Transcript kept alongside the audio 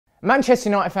Manchester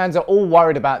United fans are all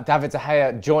worried about David de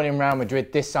Gea joining Real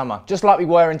Madrid this summer. Just like we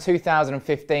were in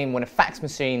 2015 when a fax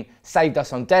machine saved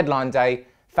us on deadline day,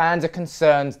 fans are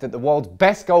concerned that the world's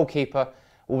best goalkeeper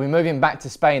will be moving back to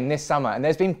Spain this summer, and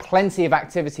there's been plenty of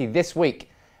activity this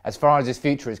week as far as his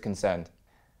future is concerned.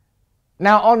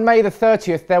 Now, on May the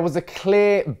 30th, there was a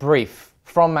clear brief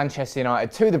from Manchester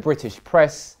United to the British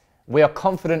press. We are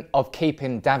confident of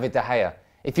keeping David de Gea.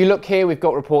 If you look here, we've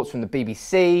got reports from the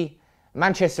BBC,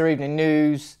 Manchester Evening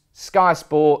News, Sky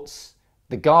Sports,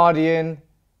 The Guardian,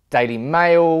 Daily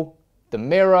Mail, The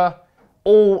Mirror,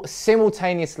 all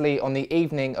simultaneously on the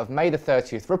evening of May the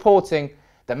 30th, reporting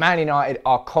that Man United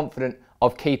are confident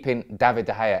of keeping David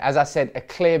de Gea. As I said, a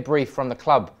clear brief from the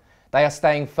club. They are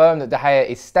staying firm that de Gea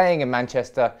is staying in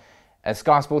Manchester, and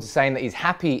Sky Sports is saying that he's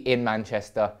happy in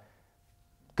Manchester.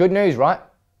 Good news, right?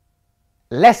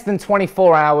 Less than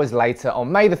 24 hours later,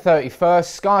 on May the 31st,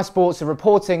 Sky Sports are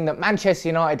reporting that Manchester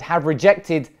United have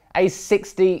rejected a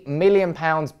 £60 million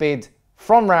bid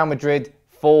from Real Madrid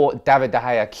for David de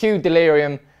Gea. Cue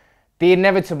delirium. The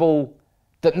inevitable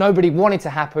that nobody wanted to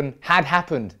happen had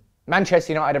happened.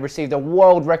 Manchester United have received a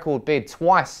world record bid,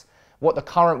 twice what the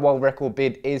current world record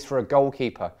bid is for a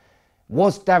goalkeeper.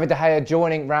 Was David de Gea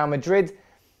joining Real Madrid,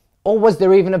 or was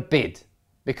there even a bid?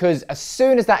 Because as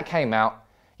soon as that came out,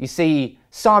 you see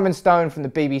Simon Stone from the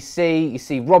BBC, you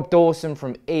see Rob Dawson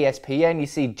from ESPN, you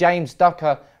see James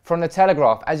Ducker from The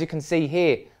Telegraph. As you can see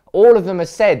here, all of them have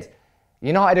said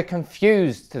United are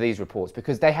confused to these reports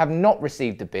because they have not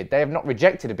received a bid. They have not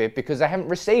rejected a bid because they haven't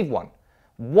received one.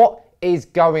 What is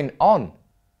going on?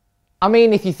 I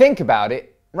mean, if you think about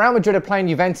it, Real Madrid are playing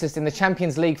Juventus in the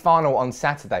Champions League final on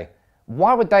Saturday.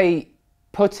 Why would they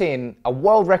put in a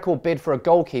world record bid for a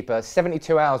goalkeeper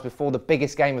 72 hours before the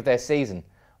biggest game of their season?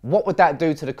 What would that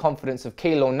do to the confidence of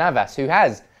Keylor Navas, who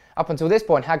has, up until this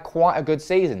point, had quite a good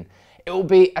season? It will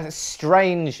be a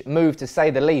strange move, to say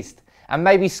the least. And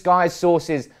maybe Sky's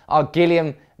sources are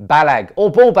Guillem Balag,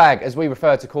 or Ballbag, as we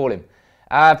prefer to call him.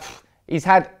 He's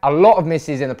had a lot of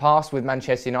misses in the past with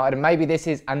Manchester United, and maybe this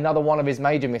is another one of his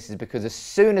major misses, because as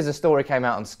soon as the story came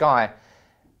out on Sky,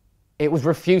 it was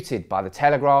refuted by The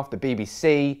Telegraph, the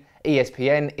BBC,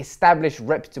 ESPN, established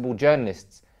reputable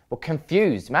journalists. Were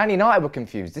confused. Man United were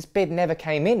confused. This bid never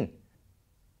came in.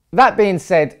 That being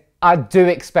said, I do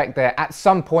expect there at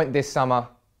some point this summer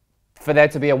for there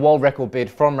to be a world record bid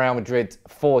from Real Madrid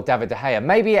for David de Gea.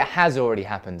 Maybe it has already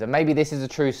happened, and maybe this is a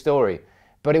true story,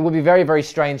 but it would be very, very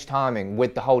strange timing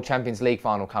with the whole Champions League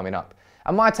final coming up.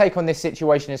 And my take on this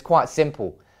situation is quite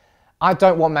simple. I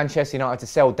don't want Manchester United to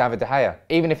sell David de Gea,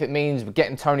 even if it means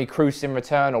getting Toni Kroos in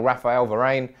return or Raphael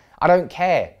Varane. I don't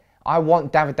care. I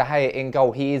want David de Gea in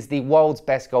goal. He is the world's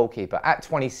best goalkeeper. At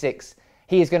 26,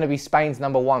 he is going to be Spain's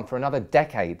 #1 for another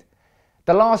decade.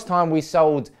 The last time we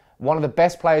sold one of the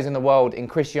best players in the world in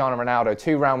Cristiano Ronaldo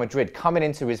to Real Madrid, coming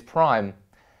into his prime,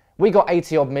 we got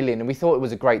 80 odd million and we thought it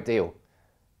was a great deal.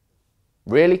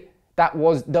 Really? That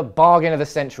was the bargain of the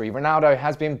century. Ronaldo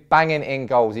has been banging in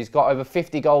goals. He's got over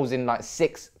 50 goals in like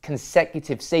 6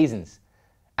 consecutive seasons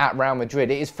at Real Madrid.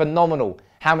 It is phenomenal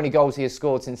how many goals he has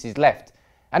scored since he's left.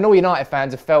 And all United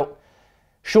fans have felt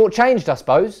shortchanged, I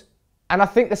suppose. And I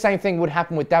think the same thing would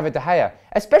happen with David de Gea,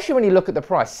 especially when you look at the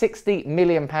price. £60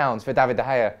 million for David de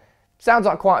Gea sounds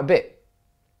like quite a bit.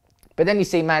 But then you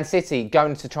see Man City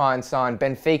going to try and sign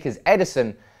Benfica's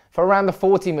Ederson for around the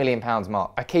 £40 million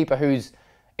mark, a keeper who's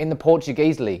in the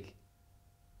Portuguese league.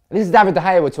 This is David de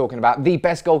Gea we're talking about, the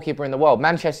best goalkeeper in the world.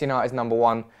 Manchester United's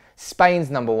 #1, Spain's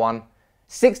 #1.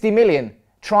 60 million,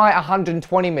 try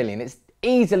 120 million. It's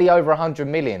easily over 100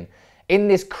 million. In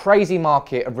this crazy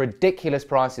market of ridiculous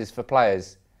prices for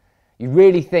players, you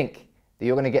really think that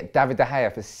you're going to get David de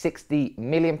Gea for £60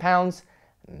 million?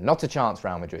 Not a chance,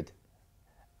 Real Madrid.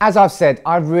 As I've said,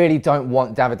 I really don't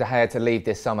want David de Gea to leave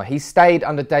this summer. He stayed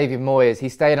under David Moyes, he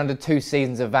stayed under 2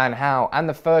 seasons of Van Gaal and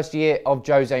the first year of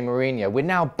Jose Mourinho. We're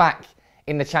now back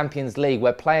in the Champions League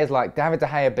where players like David de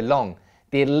Gea belong.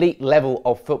 The elite level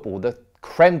of football, the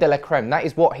creme de la creme. That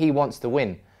is what he wants to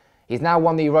win. He's now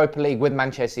won the Europa League with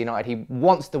Manchester United. He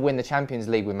wants to win the Champions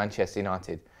League with Manchester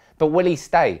United. But will he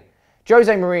stay?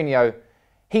 Jose Mourinho,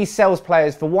 he sells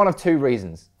players for one of 2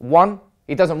 reasons. 1,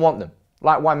 he doesn't want them,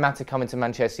 like Juan Mata coming to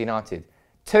Manchester United.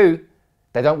 2,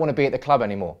 they don't want to be at the club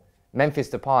anymore. Memphis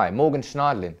Depay, Morgan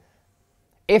Schneiderlin.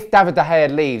 If David de Gea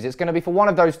leaves, it's going to be for one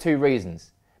of those 2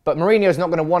 reasons. But Mourinho's not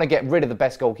going to want to get rid of the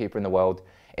best goalkeeper in the world.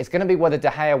 It's going to be whether de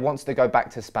Gea wants to go back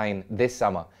to Spain this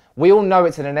summer. We all know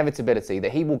it's an inevitability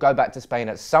that he will go back to Spain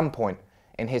at some point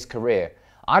in his career.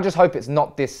 I just hope it's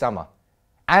not this summer.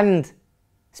 And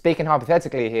speaking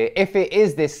hypothetically here, if it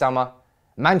is this summer,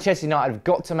 Manchester United have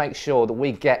got to make sure that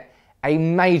we get a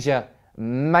major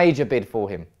bid for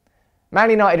him. Man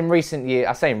United in recent years,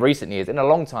 I say in recent years, in a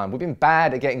long time, we've been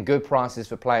bad at getting good prices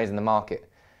for players in the market.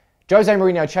 Jose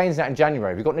Mourinho changed that in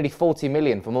January. We got nearly 40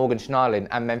 million for Morgan Schneiderlin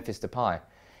and Memphis Depay.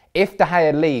 If De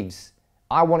Gea leaves,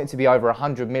 I want it to be over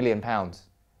 £100 million.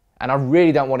 And I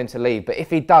really don't want him to leave. But if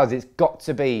he does, it's got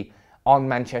to be on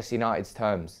Manchester United's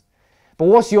terms. But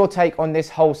what's your take on this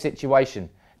whole situation?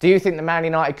 Do you think that Man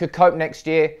United could cope next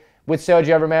year with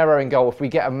Sergio Romero in goal if we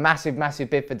get a massive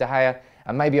bid for De Gea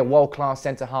and maybe a world-class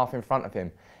centre-half in front of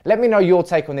him? Let me know your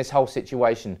take on this whole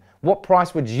situation. What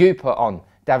price would you put on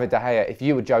David De Gea if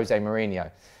you were Jose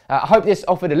Mourinho? I hope this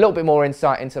offered a little bit more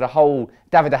insight into the whole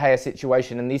David De Gea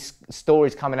situation and these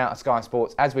stories coming out of Sky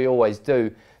Sports, as we always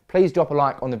do. Please drop a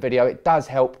like on the video. It does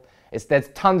help. There's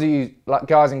tons of you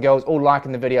guys and girls all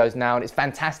liking the videos now, and it's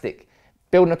fantastic.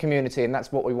 Building a community, and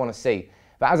that's what we want to see.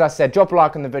 But as I said, drop a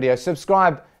like on the video.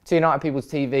 Subscribe to United People's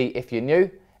TV if you're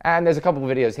new. And there's a couple of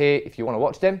videos here if you want to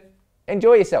watch them.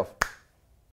 Enjoy yourself.